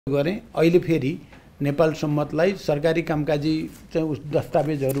गरेँ। अहिले फेरि नेपाल सम्मतलाई सरकारी कामकाजी चाहिँ उस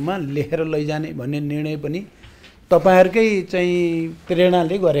दस्तावेजहरुमा लेखेर लैजाने भन्ने निर्णय पनि तपाईहरुकै चाहिँ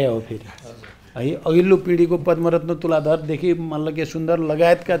प्रेरणाले गरे हो फेरि है। अघिल्लो पिढीको पद्मरत्न तुलाधरदेखि मल्लके सुन्दर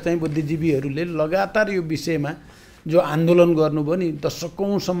लगायतका चाहिँ बुद्धिजीवीहरूले लगातार यो विषयमा जो आन्दोलन गर्नुभयो नि,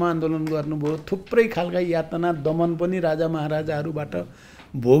 दशकौंसम्म आन्दोलन गर्नुभयो, थुप्रै खालका यातना दमन पनि राजा महाराजाहरूबाट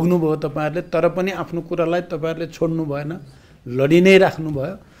भोग्नुभयो तपाईहरुले, तर पनि आफ्नो कुरालाई तपाईहरुले छोड्नु भएन, लडी नै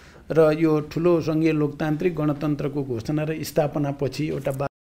राख्नुभयो र यो ठुलो संघीय लोकतान्त्रिक गणतन्त्रको घोषणा र स्थापनापछि एउटा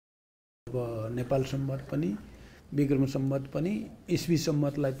नेपाल सम्मत पनि विक्रम सम्मत पनि ईस्वी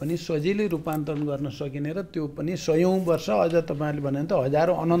सम्मतलाई पनि सजिलै रूपान्तरण गर्न सकिने र त्यो पनि सयौं वर्ष अझ तपाईहरुले भने त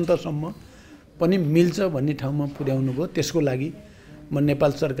हजारौं अनन्तसम्म पनि मिल्छ भन्ने ठाउँमा पुर्याउनु भयो। त्यसको लागि म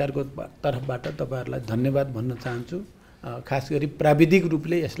नेपाल सरकारको तर्फबाट तपाईहरुलाई धन्यवाद भन्न चाहन्छु। खास गरी प्राविधिक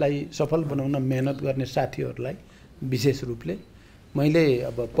रूपले यसलाई सफल बनाउन मेहनत गर्ने साथीहरूलाई विशेष रूपले मैले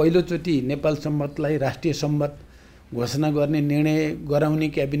अब पहिलोचोटि नेपाल सम्मतलाई राष्ट्रिय सम्मत घोषणा गर्ने निर्णय गराउने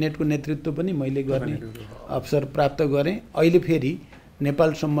क्याबिनेटको नेतृत्व पनि मैले गर्ने अवसर प्राप्त गरेँ। अहिले फेरि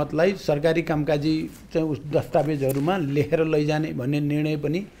नेपाल सम्मतलाई सरकारी कामकाजी चाहिँ उस दस्तावेजहरुमा लेखेर लैजाने भन्ने निर्णय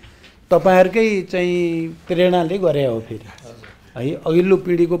पनि तपाईहरुकै चाहिँ प्रेरणाले गरे हो फेरि है। अघिल्लो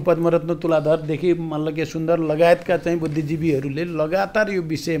पिढीको पद्मरत्न तुलाधरदेखि मल्लके सुन्दर लगायतका चाहिँ बुद्धिजीवीहरूले लगातार यो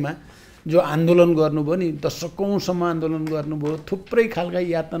विषयमा जो आन्दोलन गर्नुभयो नि, दशकौंसम्म आन्दोलन गर्नुभयो, थुप्रै खालका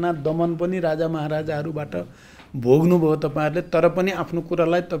यातना दमन पनि राजा महाराजाहरूबाट भोग्नुभयो तपाईहरुले, तर पनि आफ्नो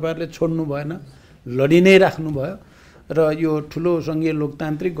कुरालाई तपाईहरुले छोड्नु भएन, लडी नै राख्नुभयो र यो ठुलो संघीय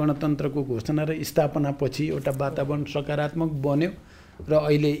लोकतान्त्रिक गणतन्त्रको घोषणा र स्थापनापछि एउटा वातावरण सकारात्मक बन्यो र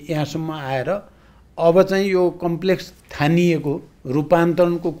अहिले यहाँसम्म आएर अब चाहिँ यो कम्प्लेक्स ठानिएको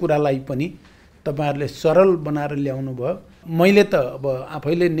रूपान्तरणको कुरालाई पनि तपाईहरुले सरल बनाएर ल्याउनु भयो। मैले त अब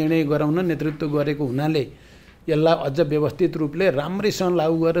आफैले निर्णय गराउन नेतृत्व गरेको हुनाले यसलाई अझ व्यवस्थित रूपले राम्रैसँग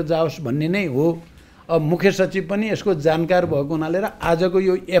लागू गरेर जाओस् भन्ने नै हो। अब मुख्य सचिव पनि यसको जानकार भएको हुनाले र आजको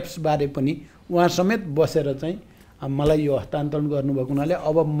यो एप्स बारे पनि उहाँ समेत बसेर चाहिँ मलाई यो हस्तान्तरण गर्नुभएको हुनाले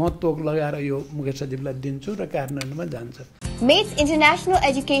अब म तोक लगाएर यो मुख्य सचिवलाई दिन्छु र कार्यान्वयनमा जान्छ। MATES International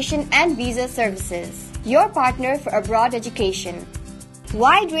Education and Visa Services, your partner for abroad education.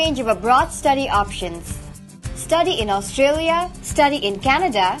 Wide range of abroad study options. Study in Australia, study in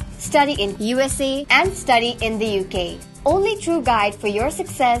Canada, study in USA, and study in the UK. Only true guide for your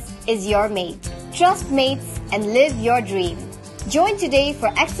success is your mate. Trust mates and live your dream. Join today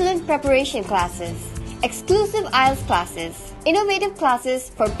for excellent preparation classes, exclusive IELTS classes, innovative classes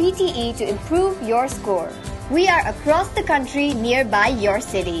for PTE to improve your score. We are across the country nearby your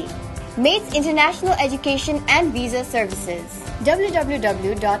city. MATES International Education and Visa Services.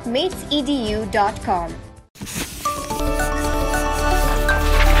 www.matesedu.com